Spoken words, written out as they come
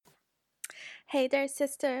Hey there,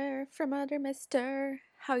 sister from other mister.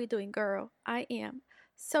 How you doing, girl? I am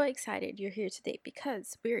so excited you're here today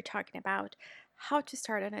because we're talking about how to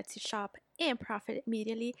start an Etsy shop and profit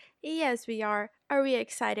immediately. Yes, we are. Are we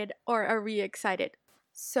excited or are we excited?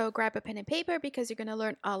 So grab a pen and paper because you're going to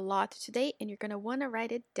learn a lot today and you're going to want to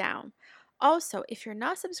write it down. Also, if you're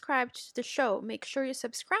not subscribed to the show, make sure you're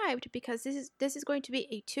subscribed because this is going to be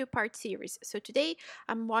a two-part series. So today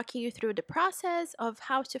I'm walking you through the process of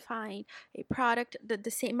how to find a product, the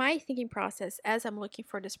same my thinking process as I'm looking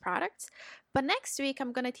for these products. But next week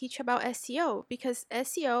I'm gonna teach you about SEO because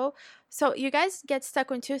SEO, so you guys get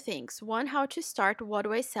stuck on two things. One, how to start, what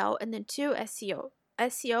do I sell, and then two, SEO.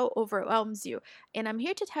 SEO overwhelms you. And I'm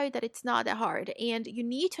here to tell you that it's not that hard. And you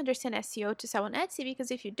need to understand SEO to sell on Etsy because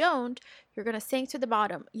if you don't, you're going to sink to the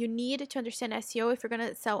bottom. You need to understand SEO if you're going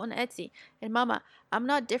to sell on Etsy. And mama, I'm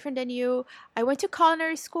not different than you. I went to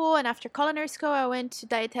culinary school, and after culinary school, I went to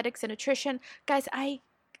dietetics and nutrition. Guys, I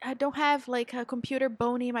don't have like a computer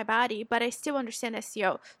bone in my body, but I still understand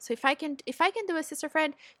SEO. So if I can do it, sister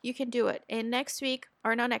friend, you can do it. And next week,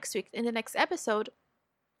 or not next week, in the next episode,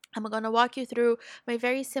 I'm going to walk you through my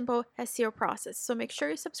very simple SEO process. So make sure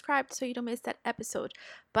you subscribe so you don't miss that episode.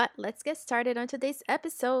 But let's get started on today's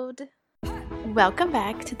episode. Welcome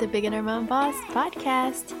back to the Beginner Mom Boss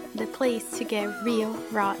podcast, the place to get real,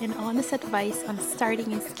 raw, and honest advice on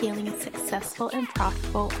starting and scaling a successful and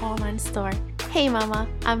profitable online store. Hey mama,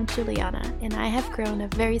 I'm Juliana, and I have grown a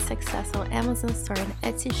very successful Amazon store and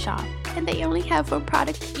Etsy shop, and they only have one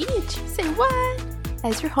product each. Say what?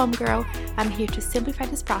 As your homegirl, I'm here to simplify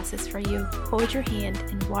this process for you, hold your hand,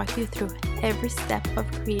 and walk you through every step of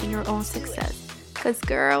creating your own success. Cause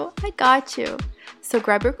girl, I got you. So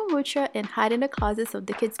grab your kombucha and hide in the closet so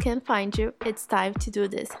the kids can't find you. It's time to do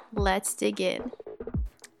this. Let's dig in.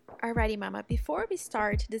 Alrighty, mama. Before we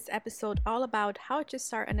start this episode all about how to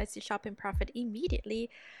start an Etsy shop and profit immediately,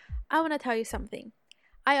 I want to tell you something.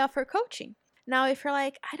 I offer coaching. Now, if you're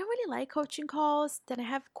like, I don't really like coaching calls, then I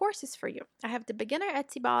have courses for you. I have the Beginner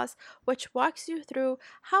Etsy Boss, which walks you through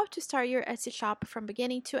how to start your Etsy shop from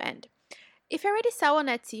beginning to end. If you already sell on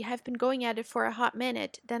Etsy, have been going at it for a hot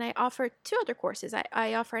minute, then I offer two other courses.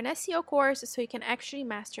 I offer an SEO course so you can actually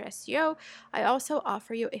master SEO. I also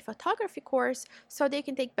offer you a photography course so that you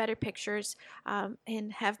can take better pictures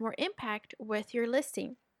and have more impact with your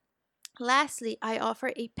listing. Lastly, I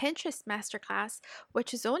offer a Pinterest masterclass,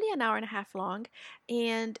 which is only an hour and a half long,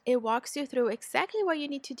 and it walks you through exactly what you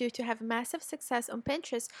need to do to have massive success on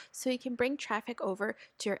Pinterest so you can bring traffic over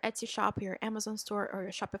to your Etsy shop, your Amazon store, or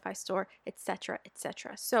your Shopify store, etc.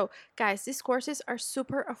 etc. So, guys, these courses are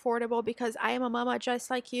super affordable because I am a mama just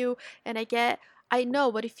like you, and I know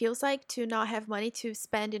what it feels like to not have money to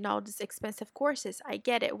spend in all these expensive courses. I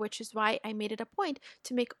get it, which is why I made it a point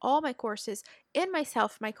to make all my courses and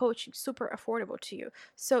myself, my coaching, super affordable to you.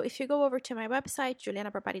 So if you go over to my website,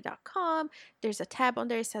 julianabarbati.com, there's a tab on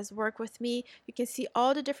there that says work with me. You can see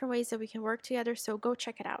all the different ways that we can work together. So go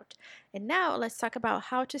check it out. And now let's talk about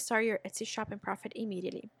how to start your Etsy shop and profit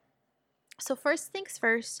immediately. So first things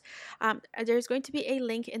first, there's going to be a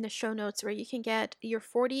link in the show notes where you can get your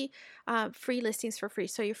 40 free listings for free.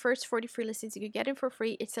 So your first 40 free listings, you can get them for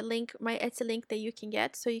free. It's a link, it's a link that you can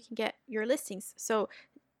get so you can get your listings. So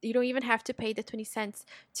you don't even have to pay the 20 cents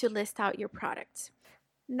to list out your products.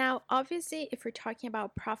 Now, obviously, if we're talking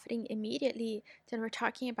about profiting immediately, then we're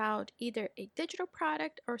talking about either a digital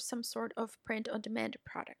product or some sort of print on demand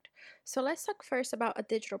product. So let's talk first about a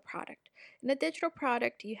digital product. In a digital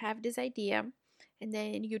product, you have this idea, and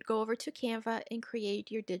then you'd go over to Canva and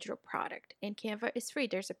create your digital product. And Canva is free.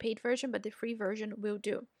 There's a paid version, but the free version will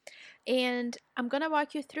do. And I'm going to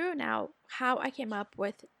walk you through now how I came up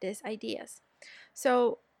with these ideas.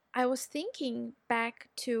 So I was thinking back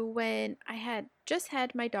to when I had just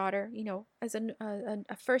had my daughter, as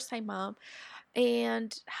a first time mom,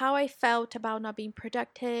 and how I felt about not being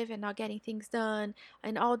productive and not getting things done,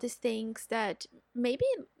 and all these things that maybe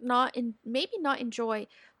not enjoy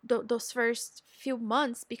those first few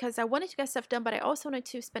months because I wanted to get stuff done, but I also wanted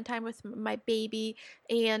to spend time with my baby,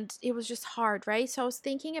 and it was just hard, right? So I was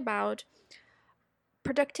thinking about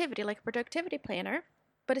productivity, like a productivity planner,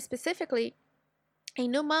 but specifically a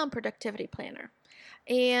new mom productivity planner.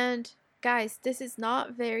 And guys, this is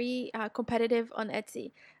not very competitive on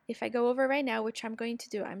Etsy. If I go over right now, which I'm going to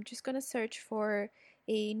do, I'm just going to search for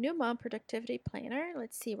a new mom productivity planner.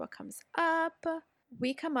 Let's see what comes up.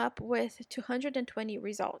 We come up with 220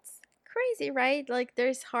 results. Crazy, right? Like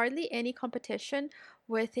there's hardly any competition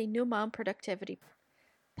with a new mom productivity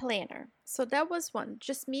planner. So that was one.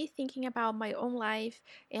 Just me thinking about my own life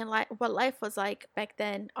and like what life was like back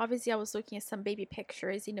then. Obviously, I was looking at some baby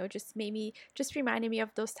pictures, just made me just reminded me of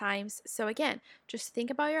those times. So again, just think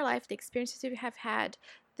about your life, the experiences you have had,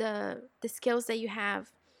 the skills that you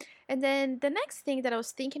have. And then the next thing that I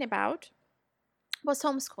was thinking about was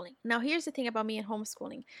homeschooling. Now, here's the thing about me and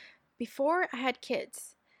homeschooling. Before I had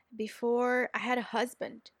kids, before I had a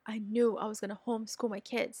husband, I knew I was going to homeschool my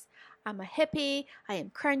kids. I'm a hippie, I am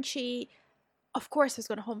crunchy. Of course, I was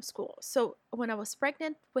going to homeschool. So when I was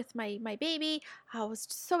pregnant with my baby, I was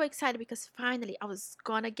so excited because finally I was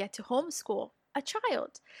going to get to homeschool a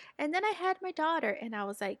child. And then I had my daughter, and I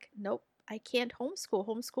was like, nope, I can't homeschool.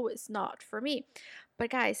 Homeschool is not for me. But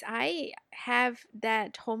guys, I have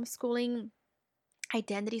that homeschooling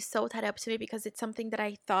identity so tied up to me because it's something that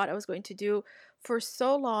I thought I was going to do for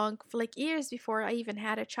so long, for like years before I even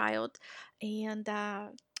had a child, and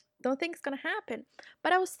don't think it's gonna happen.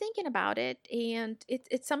 But I was thinking about it, and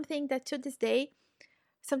it's something that to this day,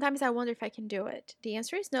 sometimes I wonder if I can do it. The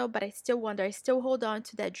answer is no, but I still wonder. I still hold on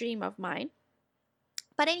to that dream of mine.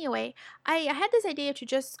 But anyway, I had this idea to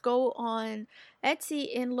just go on Etsy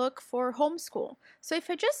and look for homeschool. So if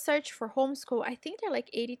I just search for homeschool, I think there are like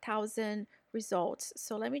 80,000 results.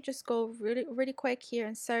 So let me just go really, really quick here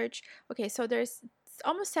and search. Okay, so there's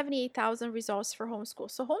almost 78,000 results for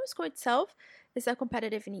homeschool. So homeschool itself is a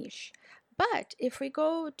competitive niche. But if we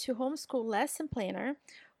go to homeschool lesson planner,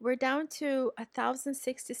 we're down to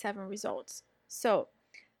 1,067 results. So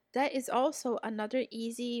that is also another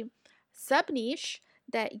easy sub niche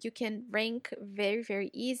that you can rank very,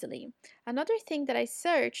 very easily. Another thing that I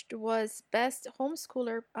searched was best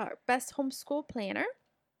homeschool planner.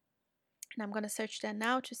 And I'm going to search that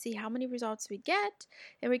now to see how many results we get.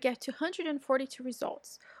 And we get 242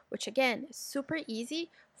 results, which again is super easy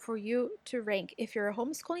for you to rank. If you're a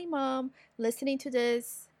homeschooling mom listening to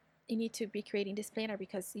this, you need to be creating this planner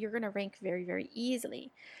because you're going to rank very, very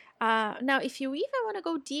easily. Now, if you even want to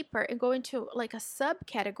go deeper and go into like a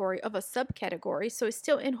subcategory of a subcategory, so it's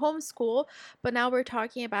still in homeschool, but now we're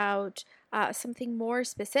talking about something more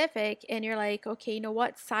specific, and you're like, okay, you know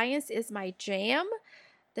what? Science is my jam.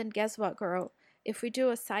 Then guess what, girl? If we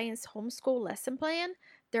do a science homeschool lesson plan,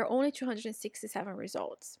 there are only 267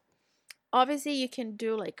 results. Obviously, you can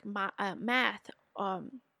do like math.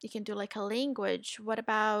 You can do like a language. What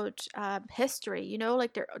about history?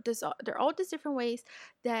 Like there are all these different ways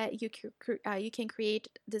that you can create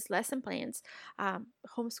these lesson plans,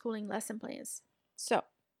 homeschooling lesson plans. So,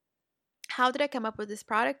 how did I come up with this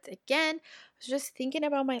product? Again, I was just thinking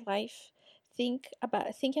about my life, thinking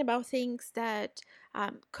about things that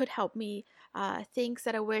could help me, things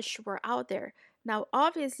that I wish were out there. Now,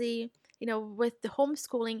 obviously, with the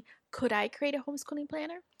homeschooling, could I create a homeschooling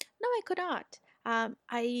planner? No, I could not.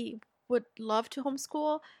 I would love to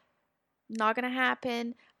homeschool. Not gonna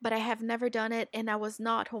happen, but I have never done it and I was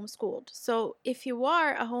not homeschooled. So if you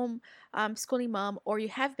are a home schooling mom or you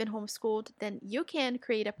have been homeschooled, then you can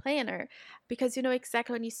create a planner because you know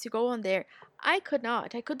exactly what needs to go on there. I could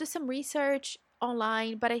not. I could do some research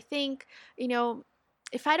online, but I think,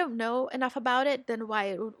 if I don't know enough about it, then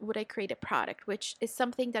why would I create a product? Which is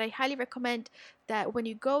something that I highly recommend, that when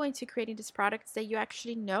you go into creating these products that you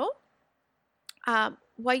actually know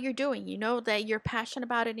what you're doing, that you're passionate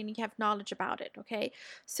about it and you have knowledge about it. Okay,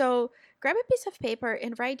 so grab a piece of paper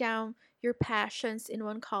and write down your passions in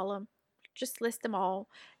one column. Just list them all,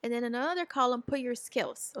 and then in another column put your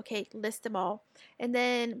skills. Okay, list them all, and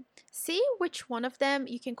then see which one of them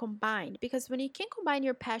you can combine, because when you can combine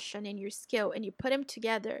your passion and your skill and you put them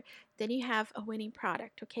together, then you have a winning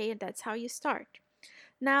product. Okay, and that's how you start.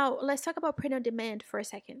 Now, let's talk about print on demand for a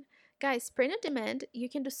second. Guys, print on demand, you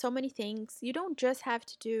can do so many things. You don't just have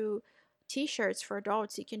to do t-shirts for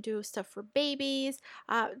adults. You can do stuff for babies.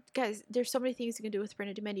 Guys, there's so many things you can do with print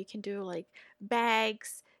on demand. You can do like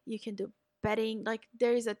bags, you can do bedding. Like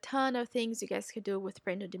there's a ton of things you guys can do with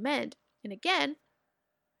print on demand. And again,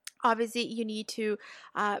 obviously you need to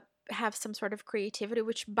have some sort of creativity,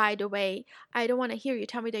 which by the way, I don't want to hear you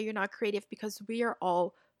tell me that you're not creative, because we are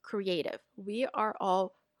all creative. We are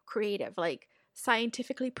all creative. Like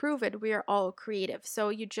scientifically proven, we are all creative. So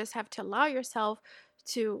you just have to allow yourself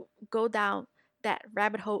to go down that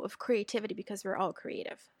rabbit hole of creativity, because we're all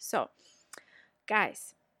creative. So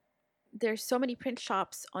guys, there's so many print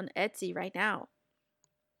shops on Etsy right now,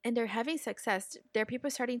 and they're having success. There are people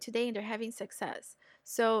starting today and they're having success.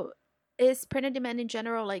 So is print on demand in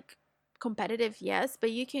general like competitive? Yes,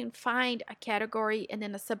 but you can find a category and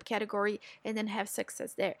then a subcategory and then have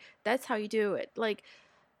success there. That's how you do it. Like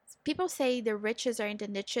people say the riches are in the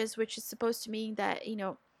niches, which is supposed to mean that,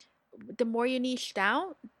 the more you niche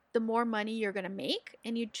down, the more money you're going to make.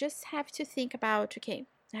 And you just have to think about, okay,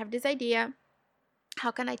 I have this idea.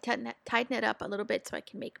 How can I tighten it up a little bit so I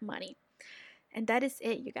can make money? And that is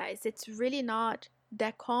it, you guys. It's really not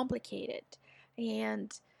that complicated.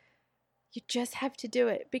 And you just have to do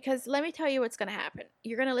it, because let me tell you what's going to happen.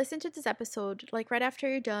 You're going to listen to this episode, like right after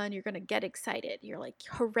you're done, you're going to get excited. You're like,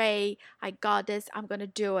 hooray, I got this. I'm going to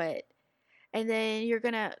do it. And then you're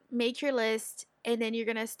going to make your list, and then you're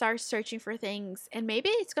going to start searching for things. And maybe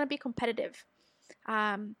it's going to be competitive.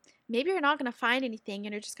 Um, Maybe you're not going to find anything,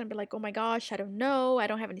 and you're just going to be like, oh my gosh, I don't know. I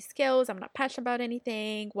don't have any skills. I'm not passionate about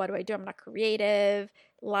anything. What do I do? I'm not creative.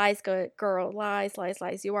 Lies, girl, lies, lies,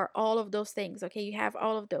 lies. You are all of those things, okay? You have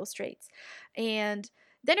all of those traits. And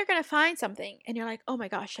then you're going to find something, and you're like, oh my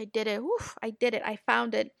gosh, I did it. Oof, I did it. I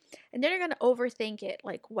found it. And then you're going to overthink it.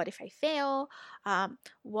 Like, what if I fail?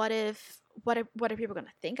 What are people going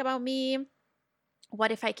to think about me? What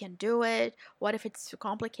if I can do it? What if it's too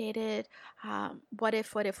complicated? What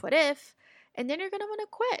if? And then you're going to want to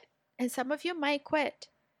quit. And some of you might quit.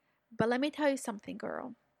 But let me tell you something,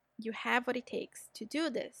 girl. You have what it takes to do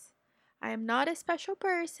this. I am not a special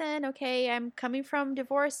person, okay? I'm coming from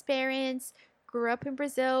divorced parents, grew up in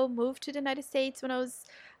Brazil, moved to the United States when I was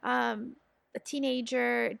a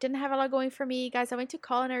teenager, didn't have a lot going for me. Guys, I went to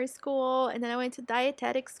culinary school, and then I went to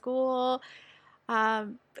dietetic school.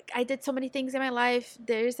 um, I did so many things in my life.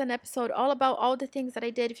 There's an episode all about all the things that I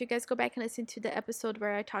did. If you guys go back and listen to the episode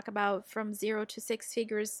where I talk about from 0 to 6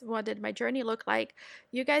 figures, what did my journey look like,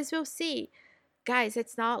 you guys will see. Guys,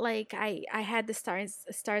 it's not like I had the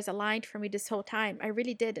stars aligned for me this whole time. I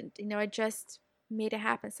really didn't. I just made it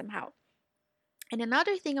happen somehow. And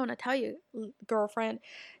another thing I want to tell you, girlfriend,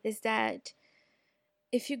 is that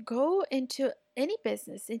if you go into any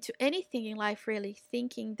business, into anything in life, really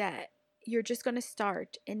thinking that you're just going to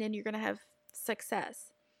start and then you're going to have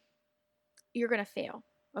success, you're going to fail.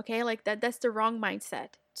 Okay? Like that's the wrong mindset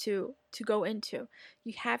to go into.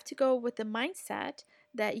 You have to go with the mindset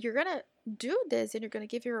that you're going to do this and you're going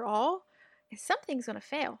to give your all, and something's going to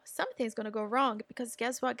fail. Something's going to go wrong, because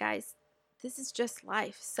guess what, guys? This is just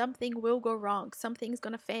life. Something will go wrong. Something's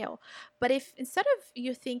going to fail. But if instead of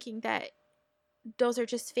you thinking that those are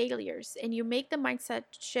just failures, and you make the mindset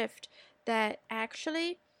shift that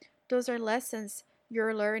actually those are lessons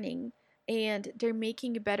you're learning, and they're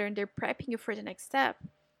making you better, and they're prepping you for the next step,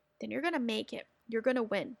 then you're going to make it. You're going to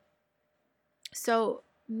win. So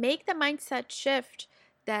make the mindset shift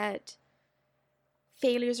that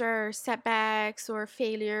failures are setbacks, or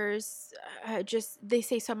failures just they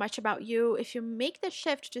say so much about you. If you make the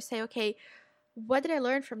shift to say, okay, what did I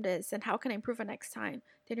learn from this, and how can I improve it next time,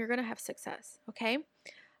 then you're going to have success. Okay?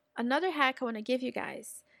 Another hack I want to give you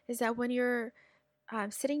guys is that when you're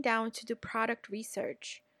sitting down to do product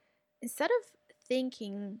research, instead of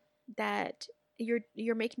thinking that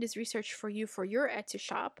you're making this research for you for your Etsy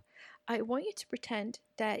shop, I want you to pretend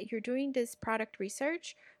that you're doing this product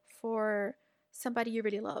research for somebody you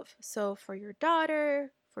really love. So for your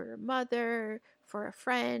daughter, for your mother, for a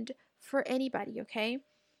friend, for anybody, okay?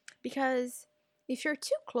 Because if you're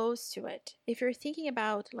too close to it, if you're thinking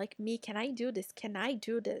about, like me, can I do this? Can I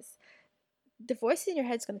do this? The voice in your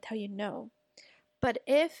head is going to tell you no. But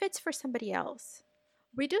if it's for somebody else,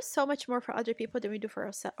 we do so much more for other people than we do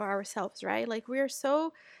for ourselves, right? Like we are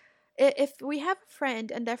so, if we have a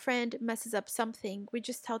friend and that friend messes up something, we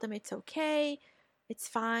just tell them it's okay, it's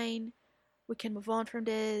fine, we can move on from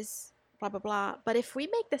this, blah, blah, blah. But if we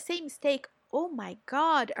make the same mistake, oh my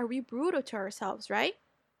God, are we brutal to ourselves, right?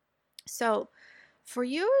 So for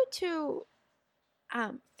you to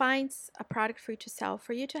find a product for you to sell,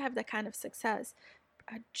 for you to have that kind of success,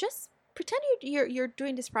 just pretend you're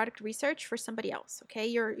doing this product research for somebody else. Okay,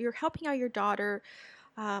 you're helping out your daughter,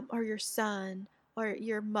 or your son, or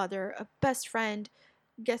your mother, a best friend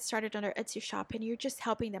get started on their Etsy shop, and you're just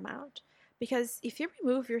helping them out. Because if you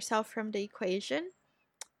remove yourself from the equation,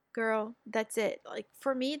 girl, that's it. Like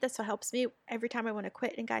for me, that's what helps me every time I want to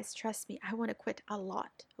quit. And guys, trust me, I want to quit a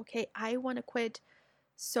lot. Okay, I want to quit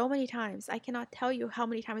so many times. I cannot tell you how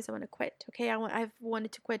many times I want to quit. Okay, I've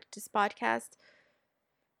wanted to quit this podcast,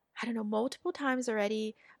 I don't know, multiple times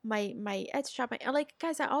already. My Etsy shop, like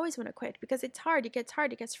guys, I always want to quit because it's hard. It gets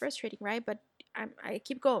hard. It gets frustrating, right? But I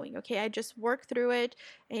keep going. Okay, I just work through it,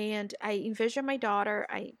 and I envision my daughter.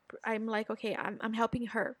 I'm like, okay, I'm helping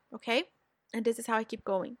her. Okay, and this is how I keep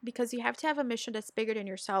going, because you have to have a mission that's bigger than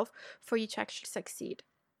yourself for you to actually succeed.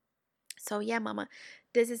 So yeah, mama,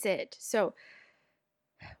 this is it. So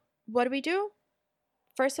what do?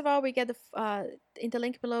 First of all, we get in the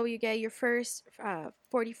link below, you get your first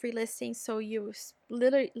 40 free listings. So you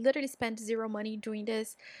literally spend zero money doing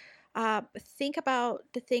this. Think about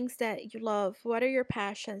the things that you love. What are your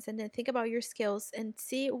passions? And then think about your skills and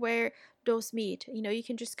see where those meet. You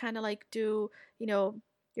can just kind of like do,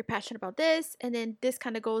 you're passionate about this, and then this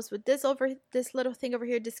kind of goes with this over this little thing over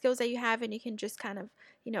here, the skills that you have, and you can just kind of,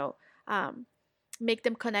 you know, um, make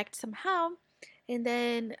them connect somehow. And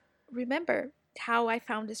then remember how I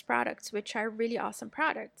found these products, which are really awesome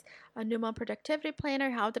products. A new mom productivity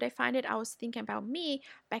planner. How did I find it? I was thinking about me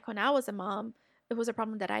back when I was a mom. It was a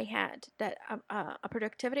problem that I had, that a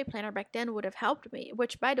productivity planner back then would have helped me,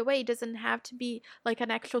 which, by the way, doesn't have to be like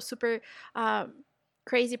an actual super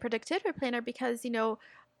crazy productivity planner, because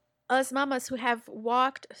us mamas who have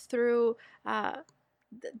walked through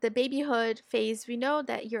the babyhood phase, we know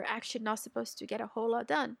that you're actually not supposed to get a whole lot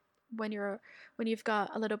done when you've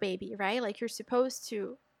got a little baby, right? Like, you're supposed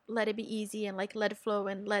to let it be easy and like let it flow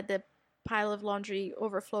and let the pile of laundry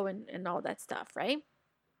overflow and all that stuff, right?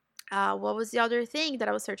 What was the other thing that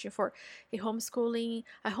I was searching for? A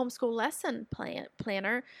homeschool lesson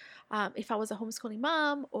planner. If I was a homeschooling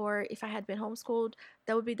mom, or if I had been homeschooled,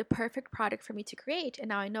 that would be the perfect product for me to create. And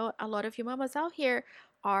now I know a lot of you mamas out here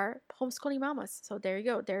are homeschooling mamas. So there you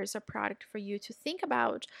go. There's a product for you to think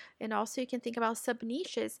about. And also you can think about sub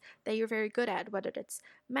niches that you're very good at, whether it's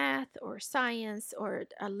math or science or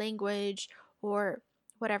a language or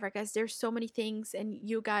whatever, guys. There's so many things, and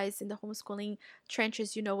you guys in the homeschooling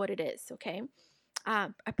trenches, you know what it is. Okay.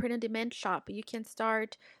 A print on demand shop, you can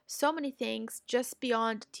start so many things just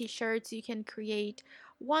beyond t-shirts. You can create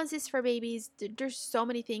onesies for babies. There's so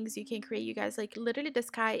many things you can create, you guys. Like, literally, the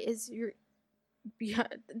sky is your yeah,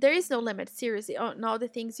 there is no limit, seriously, on all the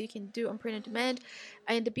things you can do on print on demand.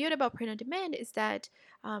 And the beauty about print on demand is that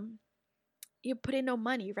you put in no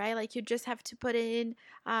money, right? Like, you just have to put in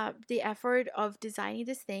the effort of designing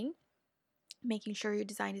this thing, making sure your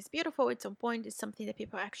design is beautiful, it's on point, it's something that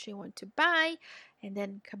people actually want to buy, and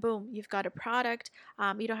then kaboom, you've got a product.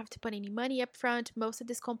 You don't have to put any money up front. Most of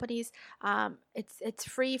these companies, it's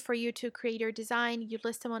free for you to create your design. You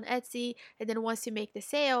list them on Etsy, and then once you make the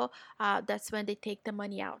sale, that's when they take the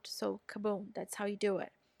money out. So kaboom, that's how you do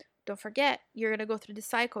it. Don't forget, you're going to go through the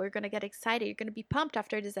cycle. You're going to get excited. You're going to be pumped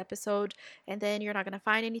after this episode, and then you're not going to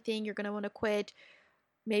find anything. You're going to want to quit.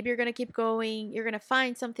 Maybe you're going to keep going. You're going to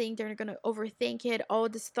find something. They're going to overthink it. All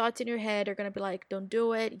these thoughts in your head are going to be like, don't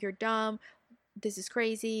do it. You're dumb. This is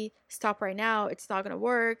crazy. Stop right now. It's not going to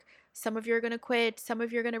work. Some of you are going to quit. Some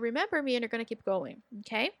of you are going to remember me and are going to keep going.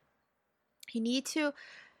 Okay? You need to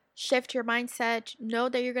shift your mindset. Know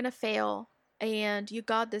that you're going to fail. And you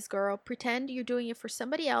got this, girl. Pretend you're doing it for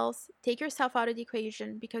somebody else. Take yourself out of the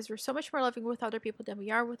equation, because we're so much more loving with other people than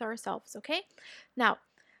we are with ourselves. Okay? Now,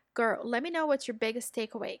 girl, let me know what's your biggest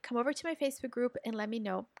takeaway. Come over to my Facebook group and let me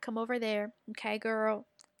know. Come over there. Okay, girl?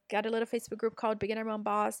 Got a little Facebook group called Beginner Mom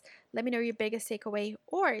Boss. Let me know your biggest takeaway,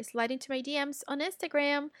 or slide into my DMs on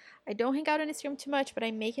Instagram. I don't hang out on Instagram too much, but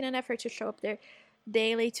I'm making an effort to show up there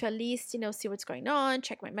daily to at least, see what's going on,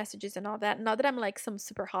 check my messages and all that. Not that I'm like some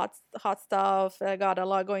super hot stuff. I got a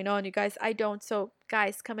lot going on, you guys. I don't. So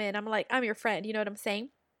guys, come in. I'm your friend. You know what I'm saying?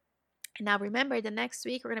 And now remember, the next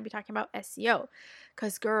week we're going to be talking about SEO,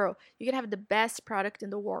 because girl, you can have the best product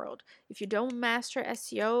in the world. If you don't master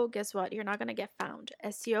SEO, guess what? You're not going to get found.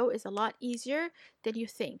 SEO is a lot easier than you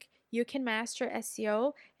think. You can master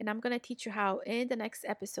SEO, and I'm going to teach you how in the next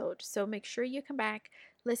episode. So make sure you come back,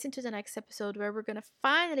 listen to the next episode, where we're going to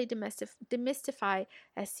finally demystify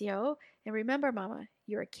SEO. And remember, mama,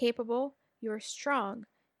 you're capable, you're strong,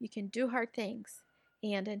 you can do hard things.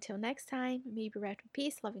 And until next time, may you be wrapped with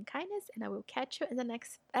peace, love, and kindness, and I will catch you in the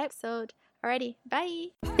next episode. Alrighty, bye!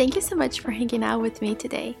 Thank you so much for hanging out with me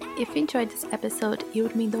today. If you enjoyed this episode, it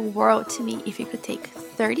would mean the world to me if you could take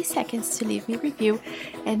 30 seconds to leave me a review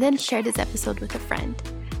and then share this episode with a friend.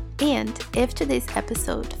 And if today's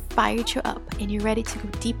episode fired you up and you're ready to go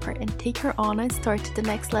deeper and take your online store to the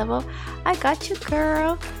next level, I got you,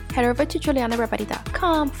 girl. Head over to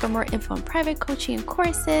julianabarbati.com for more info on private coaching and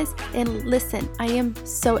courses. And listen, I am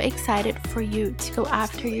so excited for you to go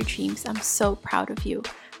after your dreams. I'm so proud of you.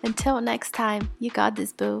 Until next time, you got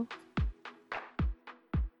this, boo.